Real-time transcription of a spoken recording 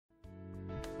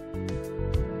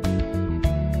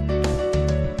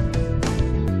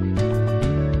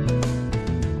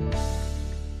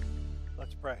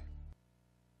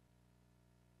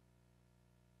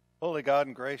Holy God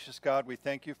and gracious God, we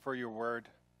thank you for your word.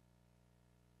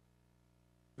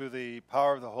 Through the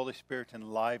power of the Holy Spirit,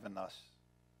 enliven us.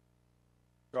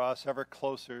 Draw us ever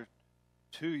closer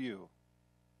to you,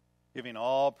 giving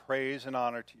all praise and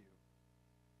honor to you.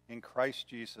 In Christ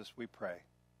Jesus we pray.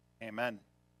 Amen.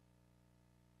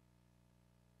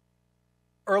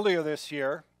 Earlier this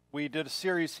year, we did a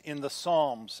series in the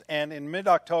Psalms, and in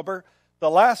mid-October, the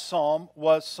last psalm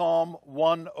was Psalm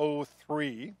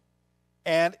 103,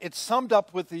 and it's summed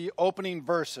up with the opening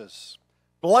verses.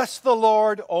 Bless the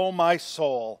Lord, O my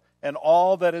soul, and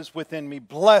all that is within me.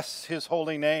 Bless his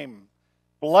holy name.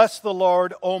 Bless the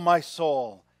Lord, O my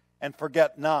soul, and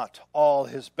forget not all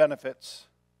his benefits.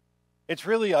 It's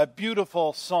really a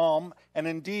beautiful psalm, and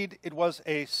indeed it was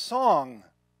a song.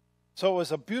 So it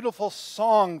was a beautiful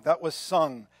song that was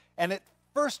sung, and it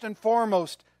first and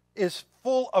foremost is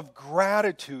full of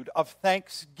gratitude, of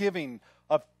thanksgiving,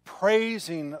 of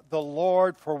praising the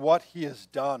Lord for what he has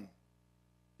done.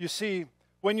 You see,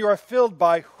 when you are filled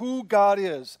by who God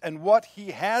is and what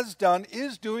he has done,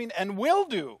 is doing, and will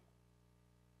do,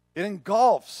 it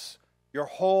engulfs your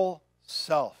whole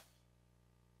self.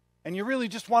 And you really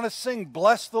just want to sing,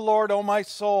 bless the Lord, O my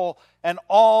soul, and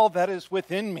all that is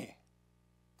within me.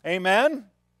 Amen?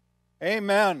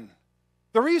 Amen.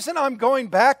 The reason I'm going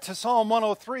back to Psalm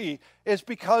 103 is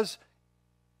because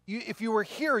if you were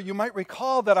here, you might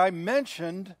recall that I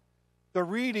mentioned the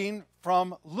reading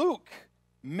from Luke,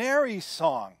 Mary's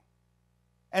song.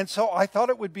 And so I thought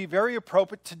it would be very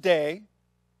appropriate today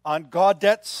on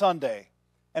Gaudete Sunday.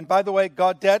 And by the way,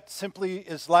 Gaudete simply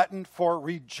is Latin for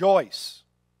rejoice.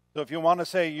 So if you want to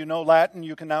say you know Latin,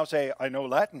 you can now say, I know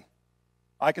Latin.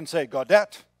 I can say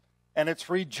Gaudete. And it's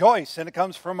rejoice. And it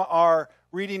comes from our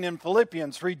reading in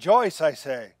Philippians. Rejoice, I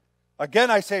say. Again,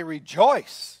 I say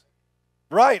rejoice.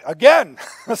 Right, again.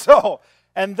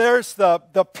 And there's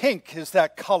the pink is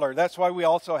that color. That's why we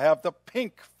also have the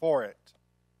pink for it.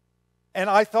 And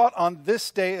I thought on this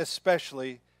day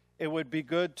especially, it would be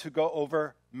good to go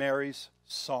over Mary's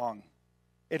song.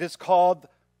 It is called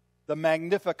the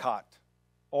Magnificat.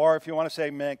 Or if you want to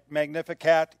say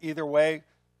Magnificat, either way,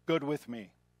 good with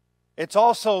me. It's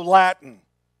also Latin.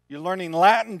 You're learning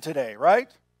Latin today, right?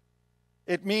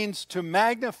 It means to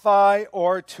magnify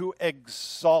or to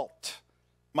exalt.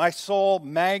 My soul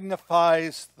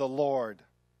magnifies the Lord.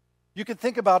 You can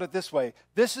think about it this way.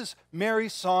 This is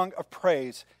Mary's song of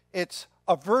praise. It's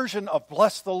a version of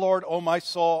bless the Lord, O my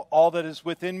soul, all that is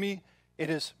within me. It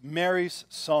is Mary's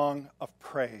song of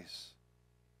praise.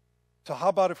 So how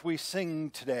about if we sing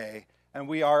today and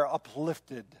we are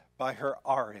uplifted by her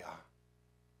aria?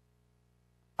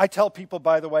 I tell people,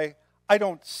 by the way, I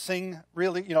don't sing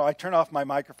really. I turn off my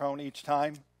microphone each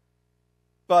time.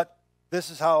 But this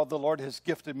is how the Lord has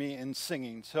gifted me in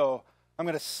singing. So I'm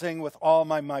going to sing with all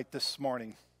my might this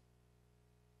morning.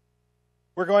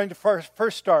 We're going to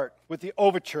first start with the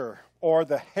overture, or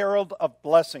the herald of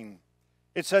blessing.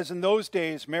 It says, in those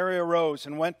days Mary arose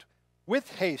and went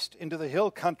with haste into the hill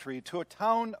country to a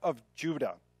town of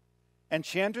Judah. And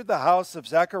she entered the house of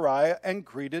Zechariah and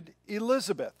greeted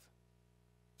Elizabeth.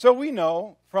 So we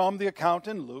know from the account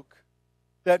in Luke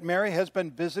that Mary has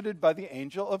been visited by the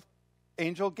angel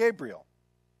Gabriel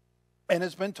and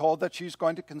has been told that she's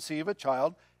going to conceive a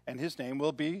child and his name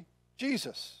will be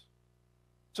Jesus.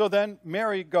 So then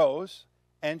Mary goes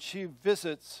and she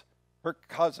visits her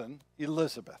cousin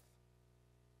Elizabeth.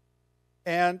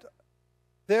 And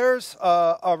there's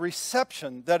a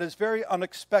reception that is very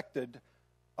unexpected.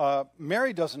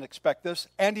 Mary doesn't expect this,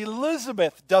 and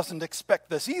Elizabeth doesn't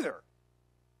expect this either.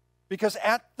 Because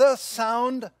at the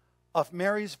sound of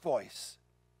Mary's voice,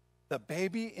 the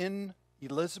baby in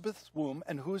Elizabeth's womb,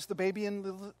 and who's the baby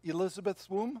in Elizabeth's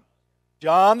womb?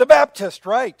 John the Baptist,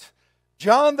 right.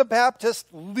 John the Baptist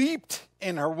leaped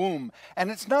in her womb.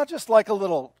 And it's not just like a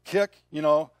little kick,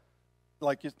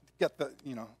 like you get the,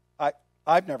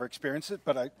 I've never experienced it,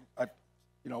 but I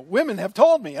women have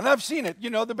told me, and I've seen it,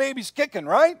 the baby's kicking,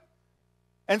 right?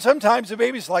 And sometimes the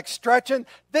baby's like stretching.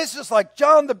 This is like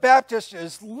John the Baptist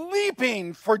is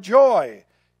leaping for joy.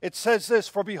 It says this,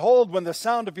 for behold, when the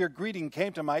sound of your greeting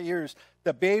came to my ears,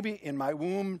 the baby in my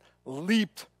womb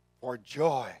leaped for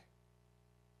joy.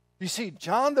 You see,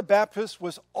 John the Baptist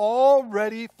was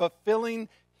already fulfilling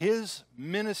his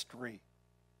ministry.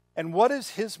 And what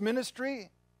is his ministry?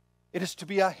 It is to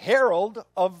be a herald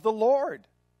of the Lord.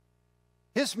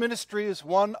 His ministry is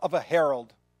one of a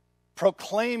herald,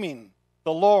 proclaiming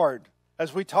the Lord.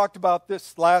 As we talked about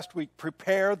this last week,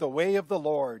 prepare the way of the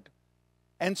Lord.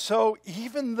 And so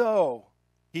even though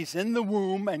he's in the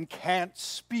womb and can't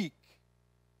speak,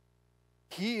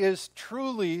 he is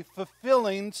truly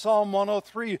fulfilling Psalm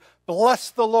 103. Bless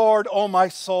the Lord, O my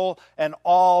soul, and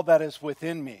all that is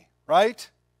within me. Right?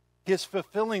 He is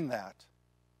fulfilling that.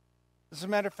 As a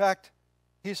matter of fact,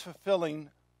 he's fulfilling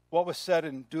what was said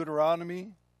in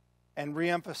Deuteronomy and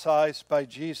reemphasized by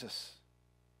Jesus.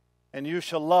 And you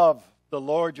shall love the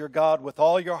Lord your God with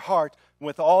all your heart, and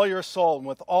with all your soul, and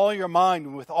with all your mind,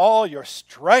 and with all your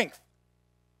strength.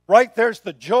 Right there's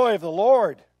the joy of the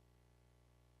Lord.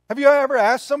 Have you ever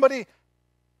asked somebody,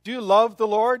 do you love the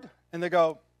Lord? And they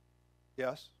go,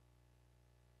 yes.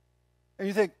 And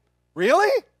you think,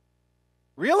 really?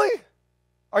 Really?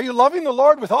 Are you loving the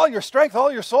Lord with all your strength,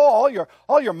 all your soul,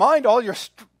 all your mind, all your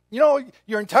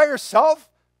entire self?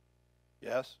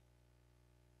 Yes.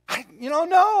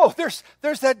 No.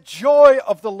 There's that joy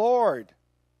of the Lord.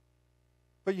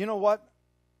 But you know what?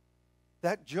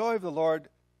 That joy of the Lord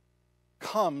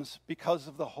comes because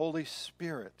of the Holy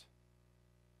Spirit.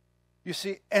 You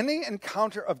see, any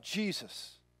encounter of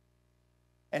Jesus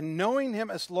and knowing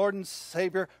him as Lord and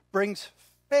Savior brings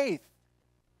faith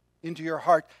into your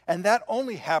heart, and that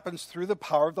only happens through the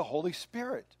power of the Holy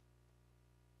Spirit.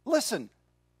 Listen,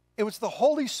 it was the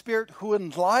Holy Spirit who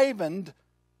enlivened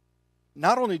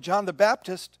not only John the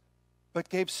Baptist, but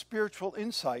gave spiritual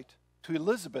insight to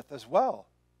Elizabeth as well.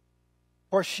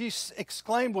 For she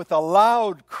exclaimed with a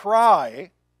loud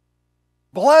cry,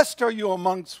 "Blessed are you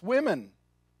amongst women,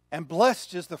 and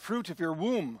blessed is the fruit of your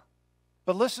womb."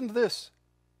 But listen to this.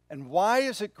 "And why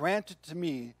is it granted to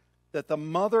me that the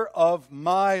mother of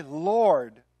my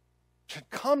Lord should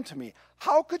come to me?"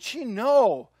 How could she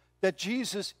know that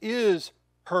Jesus is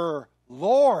her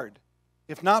Lord,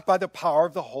 if not by the power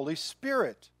of the Holy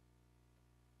Spirit?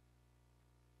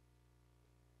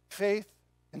 Faith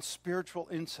and spiritual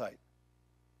insight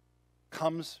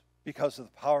comes because of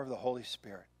the power of the Holy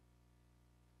Spirit.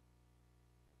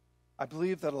 I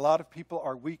believe that a lot of people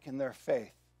are weak in their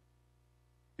faith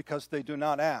because they do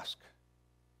not ask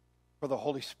for the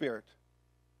Holy Spirit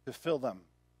to fill them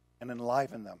and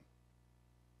enliven them.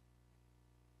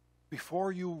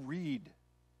 Before you read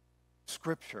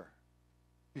Scripture,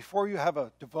 before you have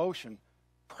a devotion,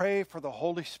 pray for the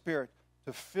Holy Spirit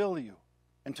to fill you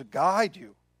and to guide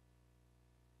you.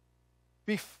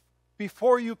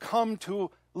 Before you come to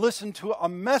listen to a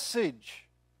message,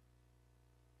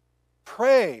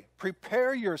 pray,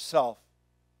 prepare yourself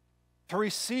to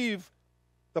receive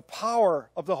the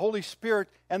power of the Holy Spirit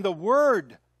and the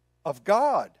Word of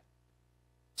God.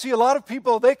 See, a lot of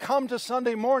people, they come to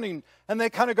Sunday morning and they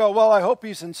kind of go, well, I hope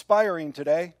he's inspiring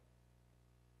today.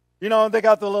 They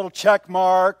got the little check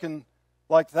mark and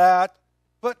like that.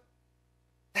 But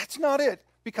that's not it.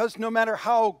 Because no matter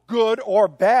how good or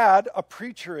bad a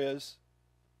preacher is,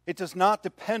 it does not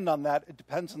depend on that. It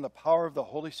depends on the power of the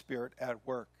Holy Spirit at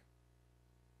work.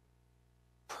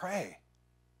 Pray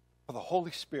for the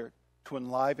Holy Spirit to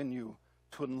enliven you,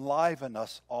 to enliven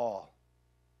us all.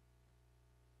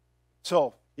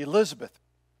 So Elizabeth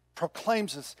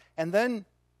proclaims this, and then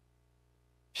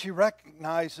she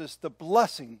recognizes the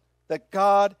blessing that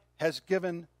God has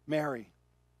given Mary.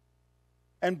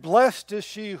 And blessed is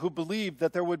she who believed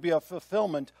that there would be a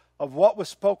fulfillment of what was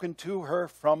spoken to her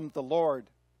from the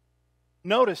Lord.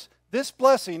 Notice, this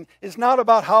blessing is not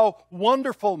about how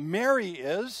wonderful Mary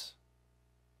is.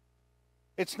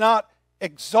 It's not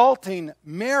exalting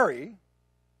Mary.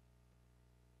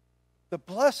 The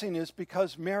blessing is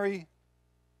because Mary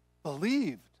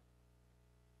believed.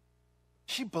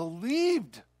 She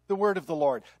believed the word of the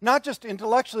Lord. Not just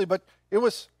intellectually, but it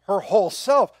was her whole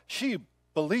self. She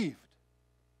believed.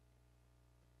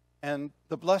 And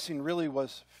the blessing really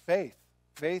was faith.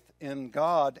 Faith in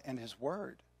God and His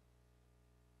Word.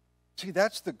 See,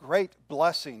 that's the great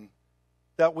blessing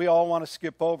that we all want to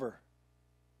skip over.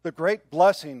 The great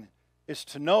blessing is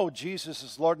to know Jesus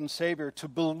as Lord and Savior, to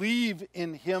believe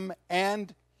in Him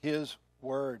and His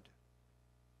Word.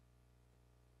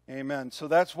 Amen. So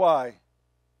that's why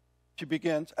she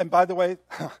begins. And by the way,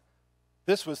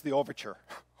 this was the overture.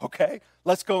 Okay?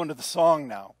 Let's go into the song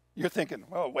now. You're thinking,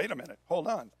 well, wait a minute. Hold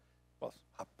on. Well,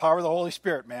 power of the Holy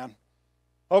Spirit, man.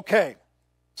 Okay.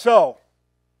 So,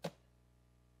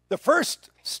 the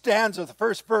first stanza, the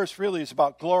first verse really is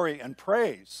about glory and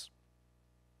praise.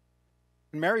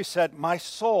 And Mary said, "My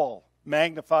soul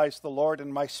magnifies the Lord,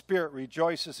 and my spirit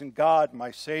rejoices in God,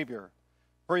 my Savior.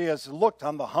 For He has looked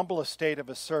on the humble estate of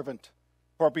His servant.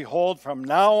 For behold, from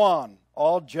now on,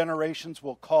 all generations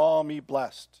will call me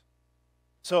blessed."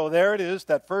 So there it is,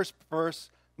 that first verse,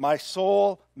 my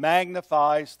soul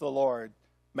magnifies the Lord,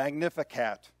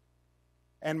 Magnificat.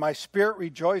 And my spirit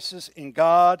rejoices in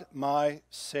God, my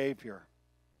Savior.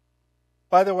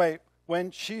 By the way,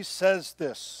 when she says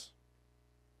this,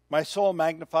 My soul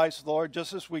magnifies the Lord,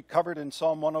 just as we covered in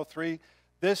Psalm 103.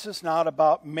 This is not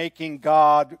about making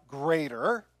God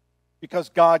greater, because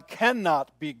God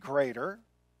cannot be greater.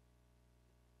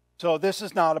 So this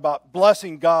is not about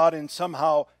blessing God and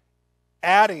somehow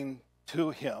adding to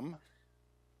him.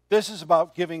 This is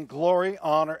about giving glory,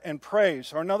 honor, and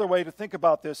praise. Or another way to think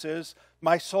about this is,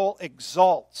 my soul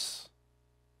exalts.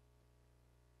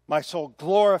 My soul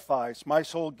glorifies. My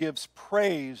soul gives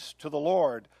praise to the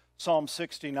Lord. Psalm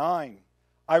 69.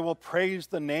 I will praise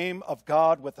the name of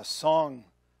God with a song.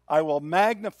 I will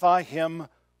magnify him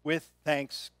with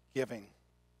thanksgiving.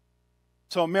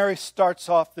 So Mary starts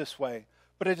off this way.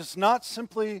 But it is not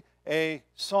simply a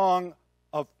song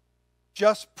of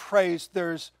just praise.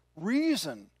 There's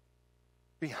reason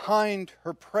behind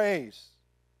her praise.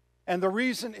 And the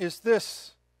reason is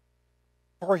this: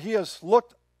 for he has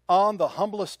looked on the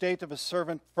humble estate of his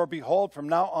servant, for behold, from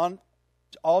now on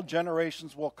all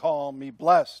generations will call me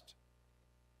blessed.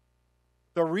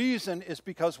 The reason is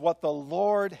because what the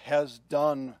Lord has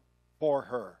done for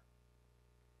her.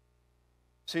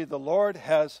 See, the Lord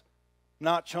has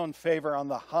not shown favor on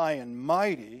the high and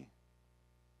mighty,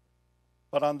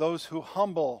 but on those who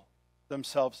humble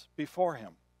themselves before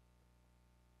him.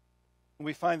 And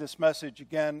we find this message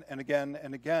again and again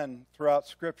and again throughout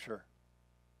Scripture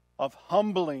of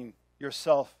humbling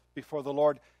yourself before the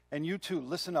Lord. And you too,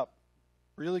 listen up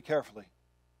really carefully.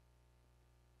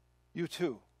 You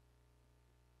too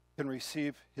can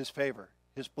receive his favor,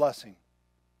 his blessing.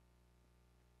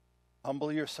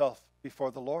 Humble yourself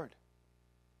before the Lord.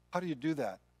 How do you do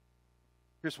that?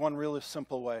 Here's one really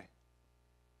simple way.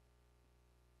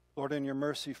 Lord, in your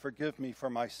mercy, forgive me for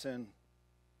my sin.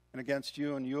 And against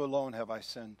you and you alone have I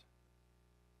sinned.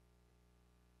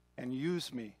 And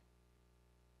use me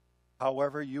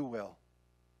however you will,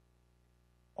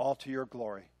 all to your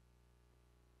glory.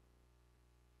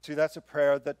 See, that's a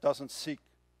prayer that doesn't seek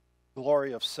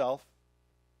glory of self.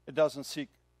 It doesn't seek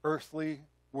earthly,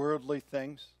 worldly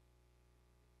things.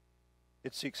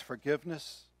 It seeks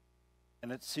forgiveness,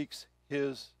 and it seeks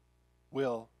his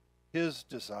will, his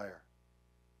desire.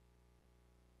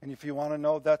 And if you want to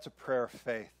know, that's a prayer of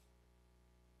faith.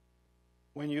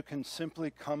 When you can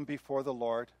simply come before the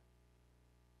Lord,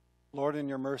 Lord, in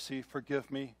your mercy,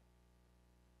 forgive me.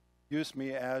 Use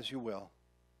me as you will.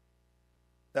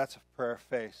 That's a prayer of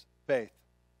faith.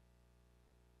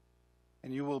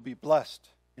 And you will be blessed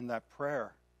in that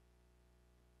prayer.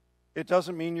 It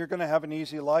doesn't mean you're going to have an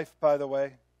easy life, by the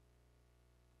way.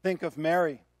 Think of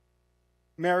Mary.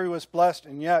 Mary was blessed,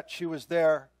 and yet she was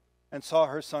there and saw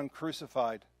her son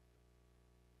crucified.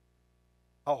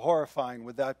 How horrifying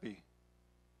would that be?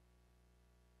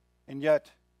 And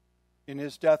yet, in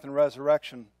his death and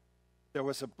resurrection, there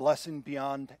was a blessing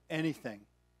beyond anything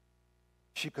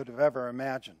she could have ever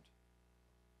imagined.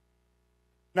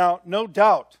 Now, no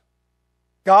doubt,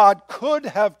 God could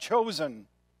have chosen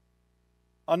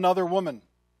another woman.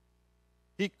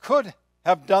 He could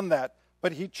have done that,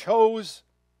 but he chose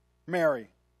Mary.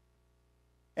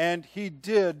 And he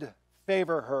did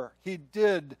favor her. He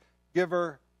did give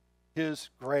her his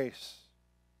grace.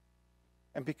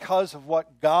 And because of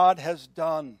what God has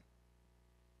done,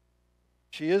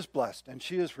 she is blessed, and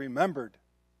she is remembered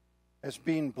as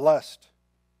being blessed.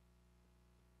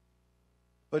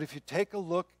 But if you take a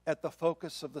look at the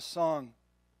focus of the song,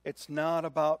 it's not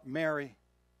about Mary.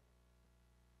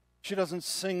 She doesn't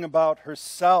sing about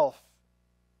herself.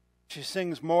 She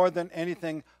sings more than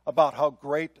anything about how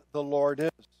great the Lord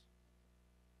is.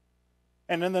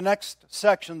 And in the next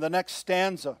section, the next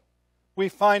stanza, we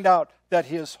find out that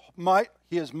he is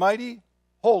mighty,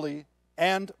 holy,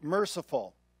 and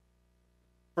merciful.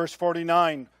 Verse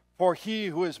 49, for he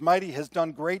who is mighty has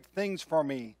done great things for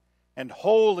me, and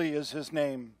holy is his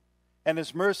name, and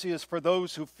his mercy is for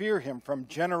those who fear him from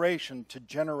generation to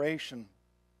generation.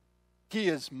 He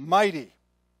is mighty.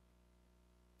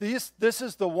 This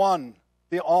is the one,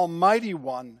 the Almighty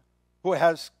One, who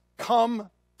has come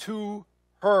to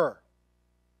her,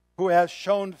 who has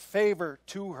shown favor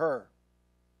to her.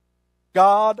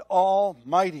 God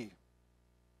Almighty.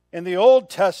 In the Old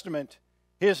Testament,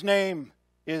 his name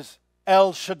is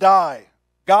El Shaddai,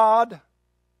 God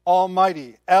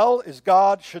Almighty. El is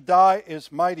God, Shaddai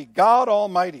is mighty. God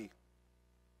Almighty.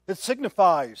 It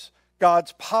signifies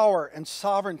God's power and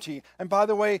sovereignty. And by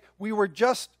the way, we were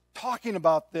just talking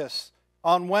about this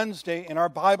on Wednesday in our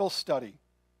Bible study.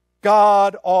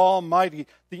 God Almighty,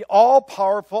 the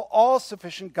all-powerful,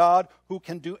 all-sufficient God who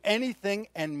can do anything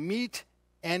and meet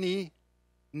any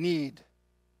need.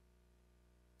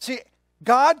 See,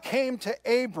 God came to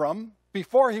Abram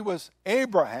before he was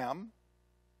Abraham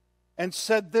and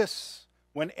said this,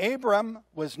 When Abram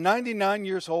was 99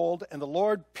 years old, and the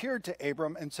Lord appeared to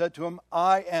Abram and said to him,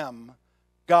 I am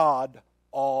God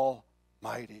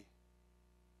Almighty.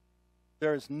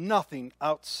 There is nothing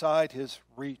outside his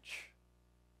reach.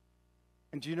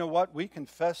 And do you know what? We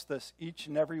confess this each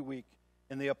and every week.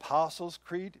 In the Apostles'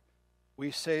 Creed,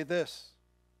 we say this,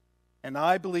 and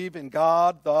I believe in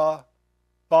God the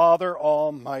Father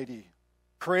Almighty,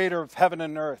 creator of heaven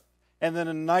and earth. And then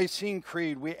in Nicene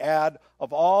Creed, we add,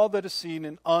 of all that is seen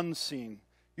and unseen.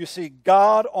 You see,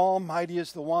 God Almighty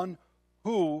is the one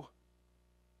who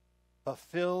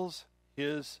fulfills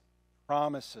his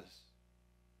promises.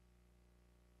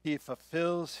 He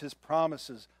fulfills his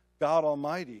promises. God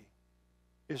Almighty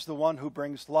is the one who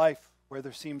brings life where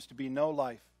there seems to be no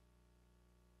life.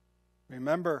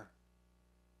 Remember,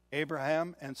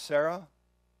 Abraham and Sarah,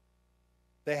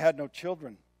 they had no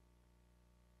children.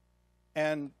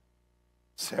 And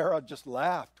Sarah just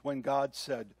laughed when God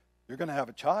said, you're going to have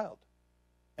a child.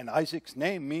 And Isaac's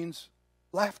name means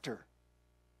laughter.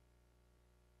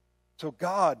 So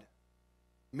God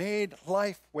made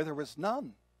life where there was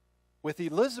none, with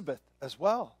Elizabeth as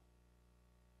well.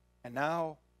 And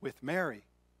now with Mary,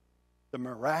 the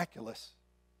miraculous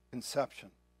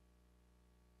conception.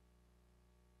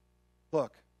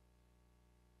 Look,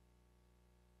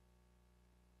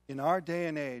 in our day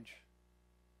and age,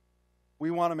 we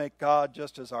want to make God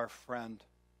just as our friend.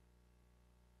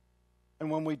 And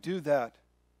when we do that,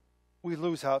 we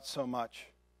lose out so much.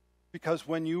 Because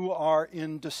when you are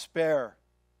in despair,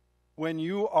 when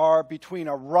you are between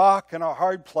a rock and a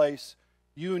hard place,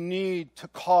 you need to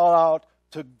call out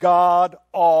to God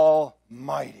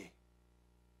Almighty.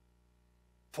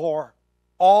 For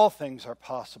all things are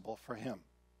possible for him.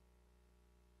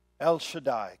 El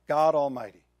Shaddai, God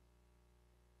Almighty.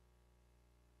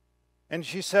 And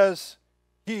she says,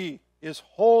 he is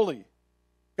holy.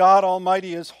 God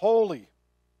Almighty is holy.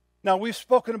 Now, we've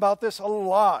spoken about this a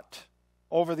lot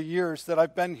over the years that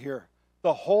I've been here.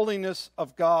 The holiness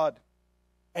of God.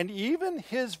 And even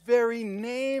his very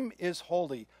name is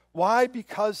holy. Why?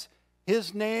 Because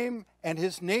his name and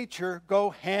his nature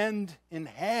go hand in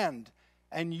hand.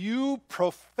 And you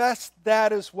profess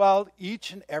that as well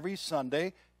each and every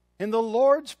Sunday in the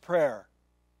Lord's Prayer.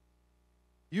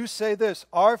 You say this,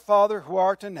 Our Father who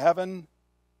art in heaven,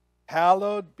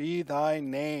 hallowed be thy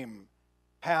name.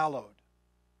 Hallowed,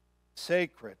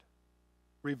 sacred,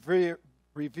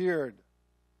 revered,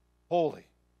 holy.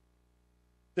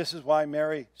 This is why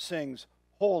Mary sings,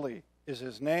 holy is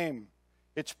his name.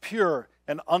 It's pure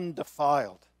and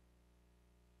undefiled.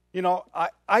 You know,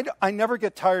 I never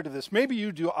get tired of this. Maybe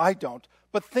you do, I don't.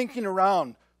 But thinking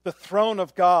around the throne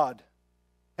of God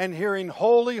and hearing,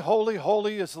 holy, holy,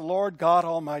 holy is the Lord God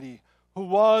Almighty, who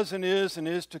was and is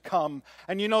to come.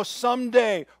 And you know,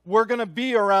 someday we're going to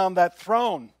be around that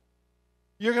throne.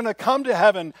 You're going to come to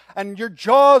heaven and your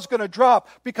jaw is going to drop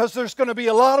because there's going to be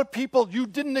a lot of people you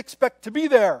didn't expect to be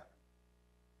there.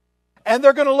 And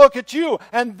they're going to look at you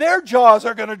and their jaws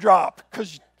are going to drop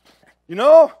because, you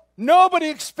know, nobody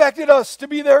expected us to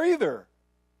be there either.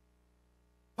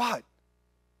 But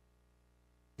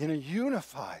in a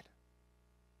unified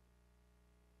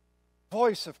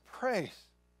voice of praise,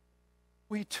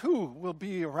 we too will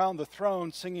be around the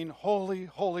throne singing, holy,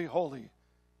 holy, holy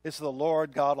is the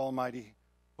Lord God Almighty,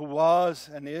 who was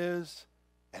and is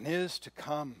to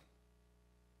come.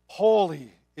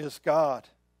 Holy is God.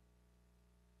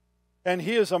 And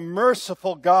he is a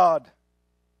merciful God.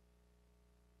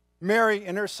 Mary,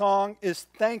 in her song, is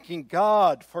thanking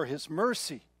God for his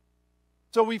mercy.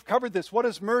 So we've covered this. What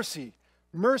is mercy?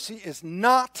 Mercy is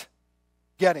not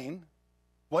getting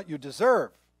what you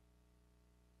deserve.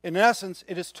 In essence,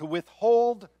 it is to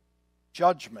withhold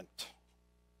judgment.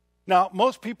 Now,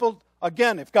 most people,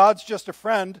 again, if God's just a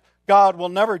friend, God will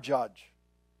never judge.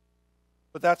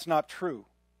 But that's not true.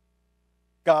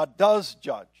 God does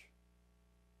judge.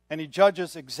 And he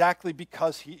judges exactly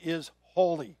because he is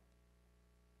holy.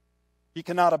 He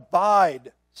cannot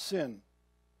abide sin.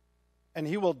 And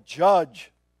he will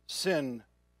judge sin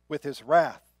with his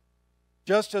wrath.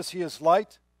 Just as he is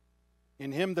light,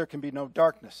 in him there can be no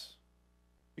darkness.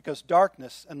 Because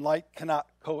darkness and light cannot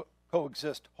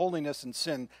coexist. Holiness and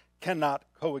sin cannot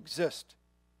coexist.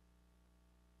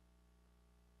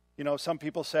 You know, some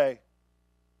people say,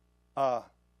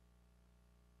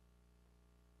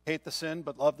 hate the sin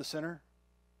but love the sinner.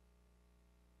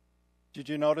 Did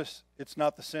you notice it's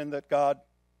not the sin that God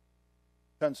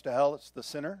sends to hell, it's the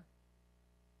sinner?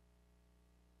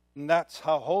 And that's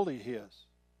how holy he is.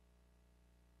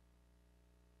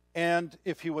 And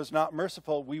if he was not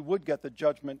merciful, we would get the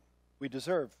judgment we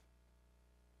deserve.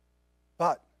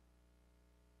 But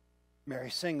Mary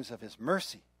sings of his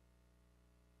mercy.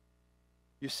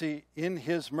 You see, in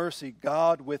his mercy,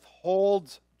 God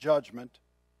withholds judgment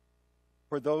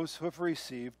for those who have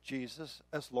received Jesus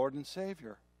as Lord and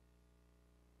Savior.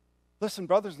 Listen,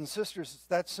 brothers and sisters, it's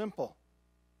that simple.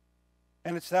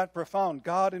 And it's that profound.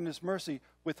 God in his mercy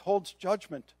withholds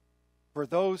judgment for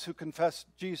those who confess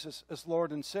Jesus as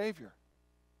Lord and Savior.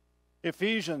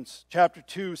 Ephesians chapter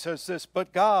 2 says this,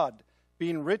 "But God,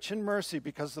 being rich in mercy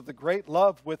because of the great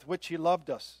love with which he loved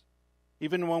us,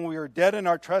 even when we were dead in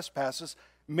our trespasses,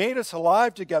 made us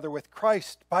alive together with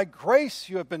Christ. By grace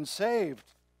you have been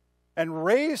saved, and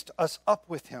raised us up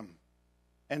with him,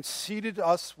 and seated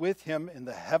us with him in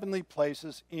the heavenly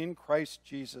places in Christ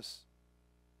Jesus,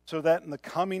 so that in the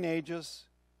coming ages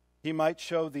he might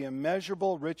show the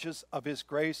immeasurable riches of his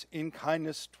grace in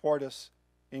kindness toward us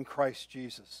in Christ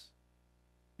Jesus."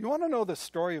 You want to know the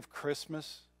story of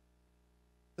Christmas?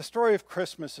 The story of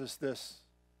Christmas is this.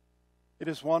 It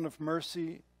is one of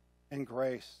mercy and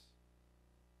grace.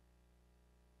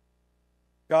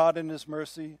 God in his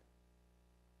mercy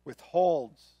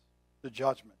withholds the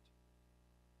judgment.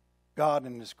 God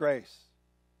in his grace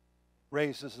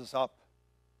raises us up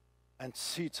and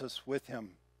seats us with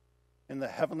him in the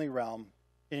heavenly realm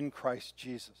in Christ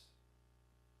Jesus.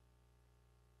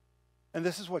 And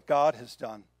this is what God has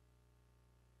done.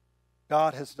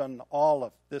 God has done all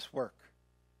of this work.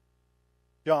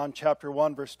 John chapter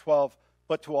 1, verse 12,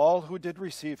 "But to all who did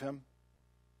receive him,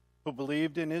 who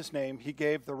believed in his name, he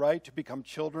gave the right to become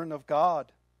children of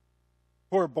God,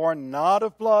 who are born not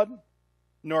of blood,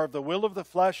 nor of the will of the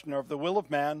flesh, nor of the will of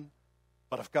man,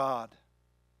 but of God."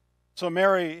 So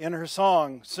Mary, in her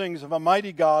song, sings of a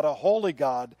mighty God, a holy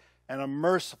God, and a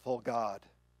merciful God.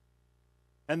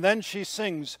 And then she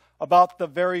sings about the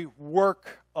very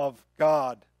work of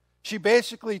God. She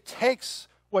basically takes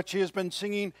what she has been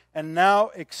singing and now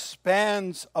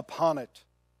expands upon it.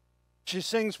 She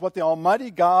sings what the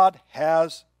Almighty God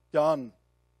has done.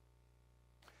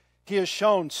 He has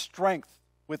shown strength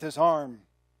with his arm.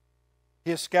 He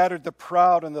has scattered the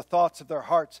proud in the thoughts of their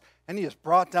hearts, and he has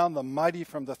brought down the mighty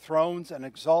from the thrones and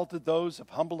exalted those of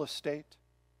humble estate.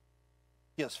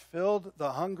 He has filled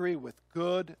the hungry with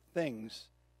good things,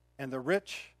 and the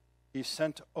rich he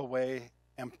sent away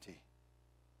empty.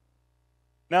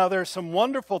 Now, there's some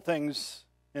wonderful things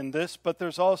in this, but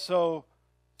there's also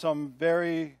some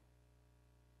very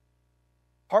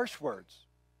harsh words,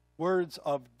 words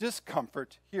of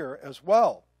discomfort here as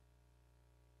well.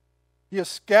 He has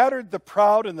scattered the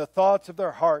proud in the thoughts of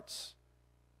their hearts,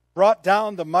 brought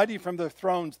down the mighty from their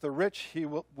thrones, the rich he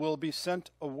will be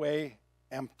sent away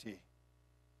empty.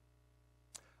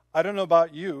 I don't know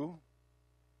about you,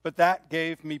 but that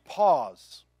gave me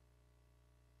pause.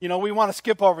 You know, we want to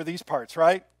skip over these parts,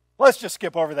 right? Let's just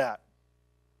skip over that.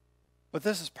 But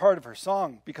this is part of her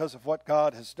song because of what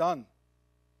God has done.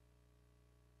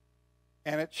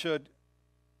 And it should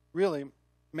really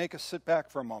make us sit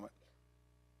back for a moment.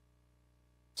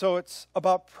 So it's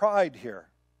about pride here.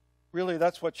 Really,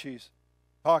 that's what she's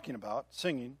talking about,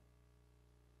 singing.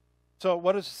 So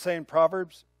what does it say in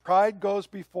Proverbs? Pride goes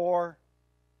before.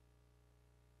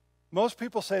 Most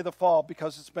people say the fall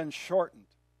because it's been shortened.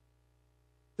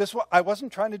 I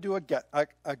wasn't trying to do a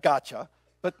gotcha,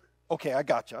 but okay, I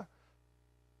gotcha.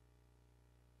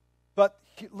 But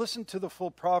listen to the full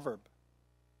proverb.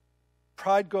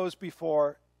 Pride goes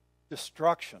before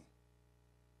destruction,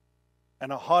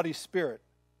 and a haughty spirit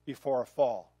before a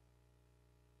fall.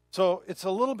 So it's a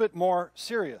little bit more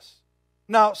serious.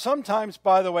 Now, sometimes,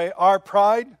 by the way, our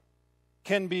pride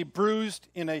can be bruised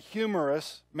in a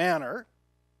humorous manner,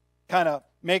 kind of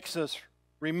makes us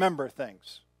remember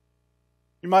things.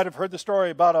 You might have heard the story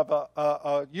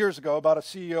about years ago about a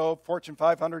CEO of Fortune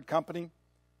 500 company.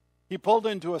 He pulled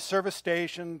into a service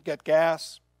station, get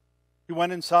gas. He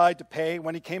went inside to pay.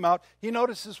 When he came out, he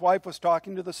noticed his wife was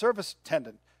talking to the service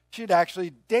attendant. She'd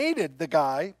actually dated the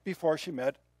guy before she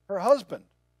met her husband.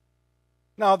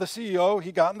 Now, the CEO,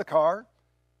 he got in the car.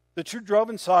 The two drove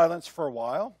in silence for a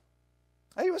while.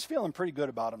 He was feeling pretty good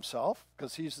about himself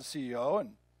because he's the CEO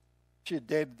and she had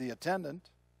dated the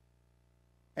attendant.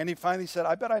 And he finally said,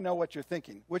 "I bet I know what you're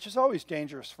thinking," which is always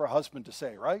dangerous for a husband to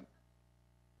say, right?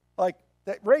 Like,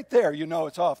 that right there, you know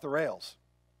it's off the rails.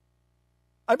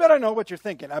 "I bet I know what you're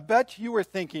thinking. I bet you were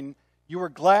thinking you were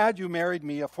glad you married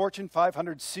me, a Fortune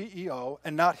 500 CEO,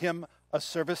 and not him, a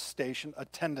service station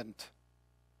attendant."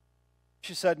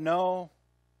 She said, "No,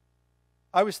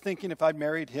 I was thinking if I'd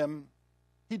married him,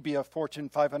 he'd be a Fortune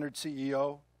 500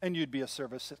 CEO, and you'd be a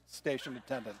service station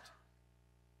attendant."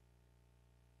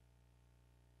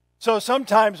 So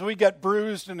sometimes we get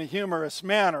bruised in a humorous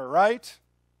manner, right?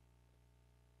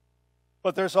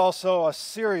 But there's also a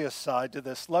serious side to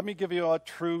this. Let me give you a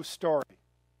true story.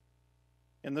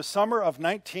 In the summer of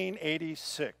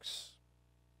 1986,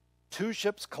 two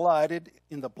ships collided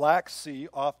in the Black Sea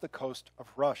off the coast of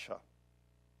Russia.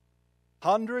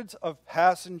 Hundreds of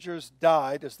passengers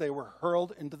died as they were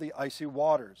hurled into the icy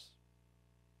waters.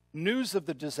 News of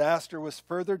the disaster was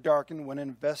further darkened when an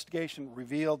investigation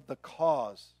revealed the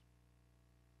cause.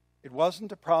 It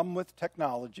wasn't a problem with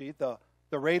technology. The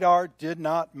radar did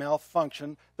not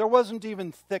malfunction. There wasn't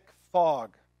even thick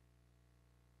fog.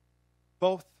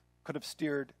 Both could have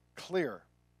steered clear.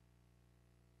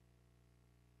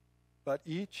 But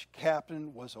each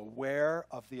captain was aware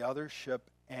of the other ship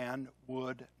and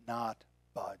would not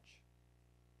budge.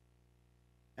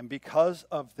 And because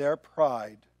of their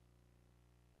pride,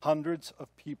 hundreds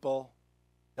of people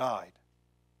died.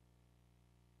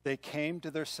 They came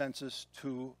to their senses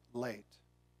too late.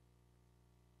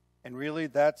 And really,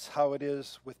 that's how it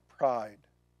is with pride.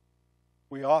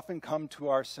 We often come to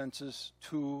our senses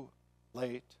too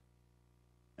late.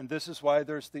 And this is why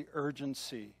there's the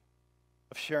urgency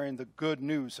of sharing the good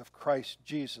news of Christ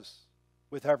Jesus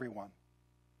with everyone.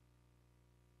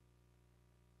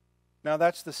 Now,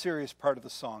 that's the serious part of the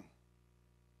song.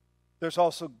 There's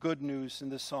also good news in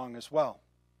this song as well,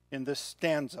 in this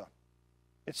stanza.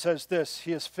 It says this: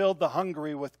 He has filled the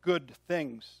hungry with good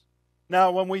things.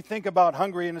 Now, when we think about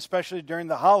Hungary, and especially during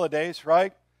the holidays,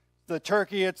 right? The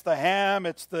turkey, it's the ham,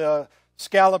 it's the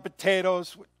scalloped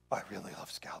potatoes. I really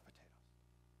love scalloped potatoes.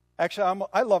 Actually,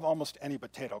 I love almost any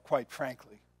potato, quite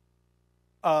frankly.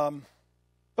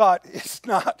 But it's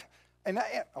not, and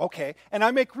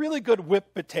I make really good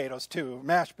whipped potatoes too,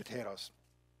 mashed potatoes.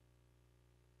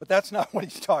 But that's not what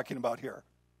he's talking about here.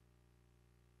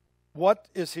 What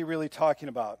is he really talking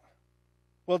about?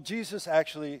 Well, Jesus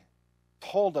actually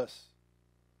told us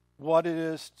what it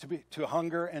is to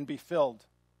hunger and be filled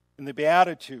in the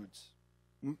Beatitudes.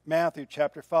 Matthew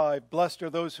chapter 5, blessed are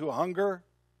those who hunger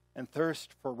and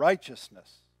thirst for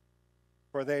righteousness,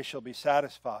 for they shall be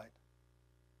satisfied.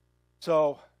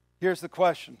 So here's the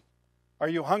question. Are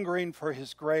you hungering for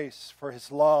his grace, for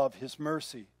his love, his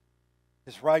mercy,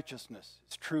 his righteousness,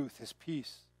 his truth, his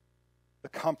peace, the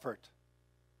comfort?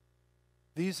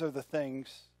 These are the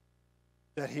things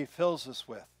that he fills us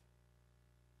with.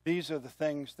 These are the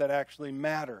things that actually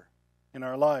matter in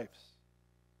our lives.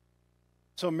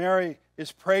 So Mary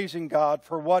is praising God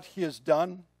for what he has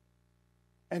done,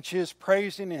 and she is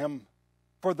praising him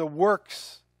for the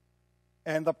works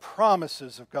and the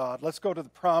promises of God. Let's go to the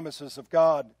promises of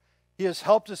God. He has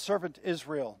helped his servant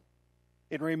Israel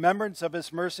in remembrance of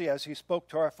his mercy as he spoke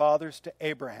to our fathers, to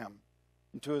Abraham,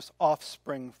 and to his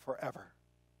offspring forever.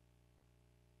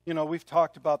 You know, we've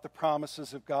talked about the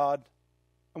promises of God,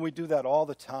 and we do that all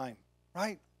the time,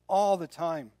 right? All the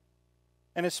time.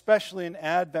 And especially in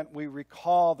Advent, we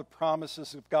recall the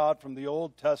promises of God from the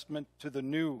Old Testament to the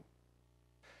New.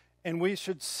 And we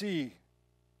should see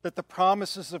that the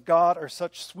promises of God are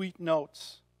such sweet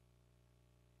notes,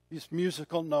 these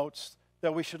musical notes,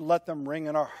 that we should let them ring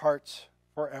in our hearts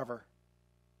forever.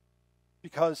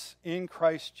 Because in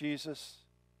Christ Jesus,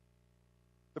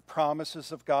 the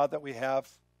promises of God that we have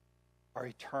are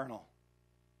eternal.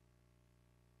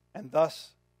 And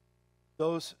thus,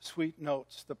 those sweet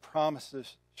notes, the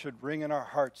promises, should ring in our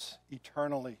hearts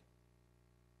eternally.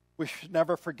 We should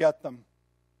never forget them.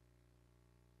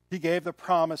 He gave the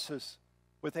promises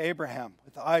with Abraham,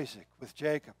 with Isaac, with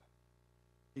Jacob.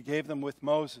 He gave them with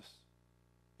Moses.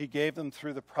 He gave them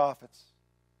through the prophets.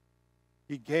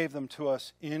 He gave them to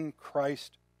us in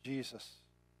Christ Jesus.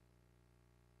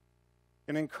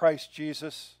 And in Christ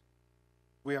Jesus,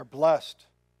 we are blessed.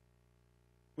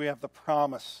 We have the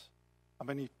promise of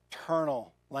an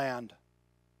eternal land.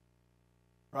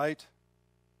 Right?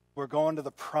 We're going to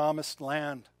the promised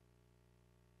land.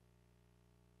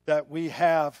 That we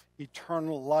have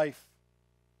eternal life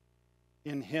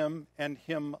in him and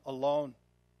him alone.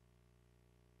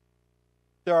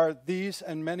 There are these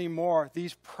and many more,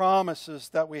 these promises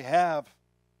that we have.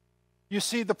 You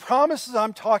see, the promises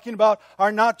I'm talking about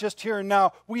are not just here and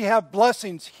now. We have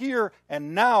blessings here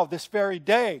and now, this very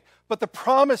day. But the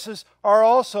promises are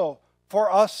also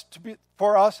for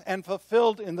us and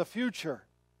fulfilled in the future.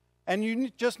 And you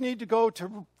just need to go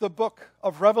to the book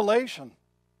of Revelation.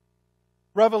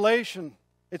 Revelation,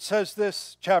 it says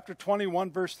this, chapter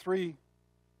 21, verse 3,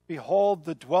 behold,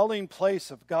 the dwelling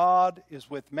place of God is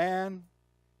with man.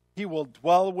 He will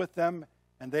dwell with them,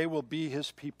 and they will be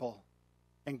his people.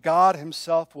 And God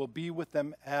himself will be with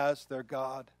them as their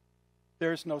God.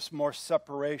 There's no more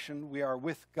separation. We are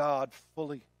with God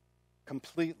fully,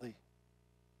 completely.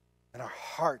 And our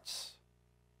hearts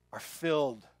are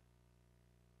filled.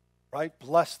 Right?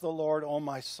 Bless the Lord, O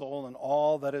my soul, and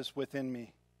all that is within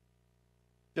me.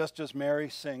 Just as Mary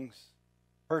sings,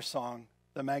 her song,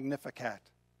 the Magnificat.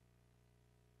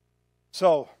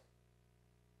 So,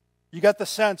 you got the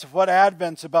sense of what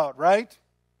Advent's about, right?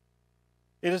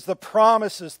 It is the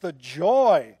promises, the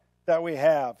joy that we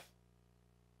have.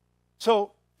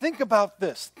 So, think about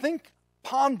this.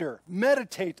 Ponder,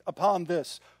 meditate upon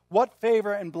this. What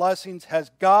favor and blessings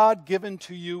has God given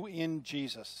to you in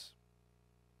Jesus?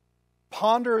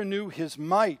 Ponder anew His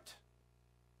might,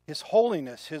 His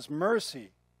holiness, His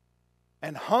mercy,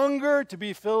 and hunger to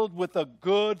be filled with the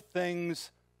good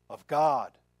things of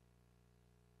God.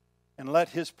 And let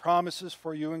His promises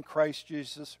for you in Christ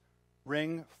Jesus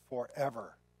ring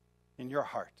forever in your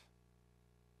heart.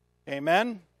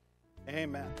 Amen.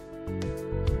 Amen.